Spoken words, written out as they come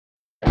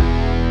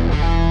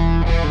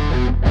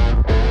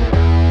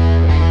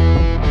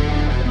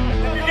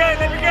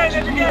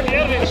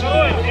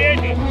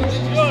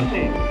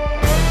4.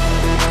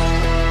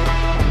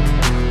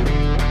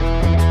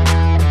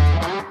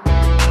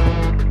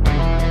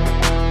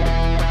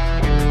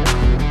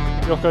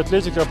 Легкая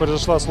атлетика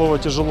произошла от слова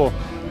 «тяжело»,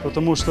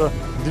 потому что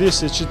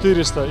 200,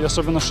 400 и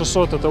особенно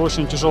 600 – это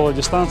очень тяжелая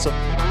дистанция.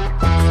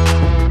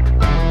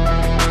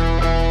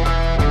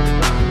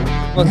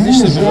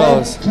 Отлично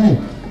бежалось,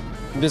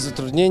 без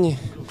затруднений,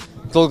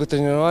 долго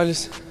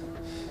тренировались.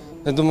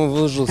 Я думаю,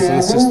 выложился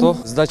на все 100.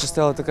 Задача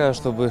стояла такая,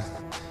 чтобы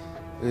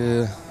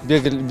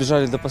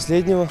бежали до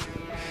последнего,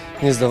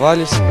 не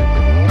сдавались.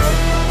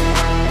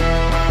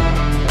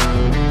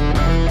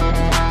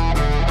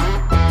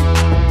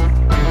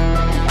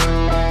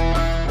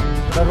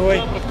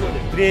 Второй,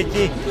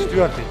 третий,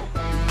 четвертый.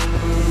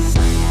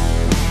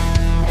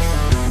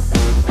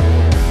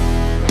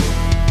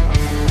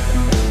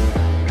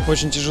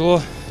 Очень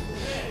тяжело.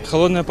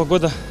 Холодная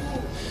погода.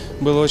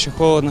 Было очень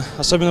холодно.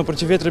 Особенно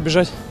против ветра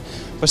бежать.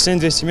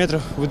 Последние 200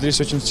 метров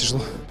выдались очень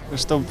тяжело.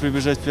 Чтобы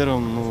прибежать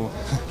первым,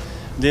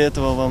 для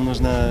этого вам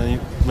нужна,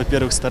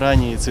 во-первых,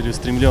 старание и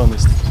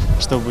целеустремленность.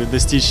 Чтобы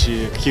достичь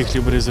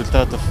каких-либо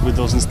результатов, вы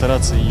должны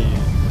стараться и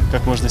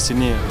как можно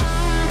сильнее.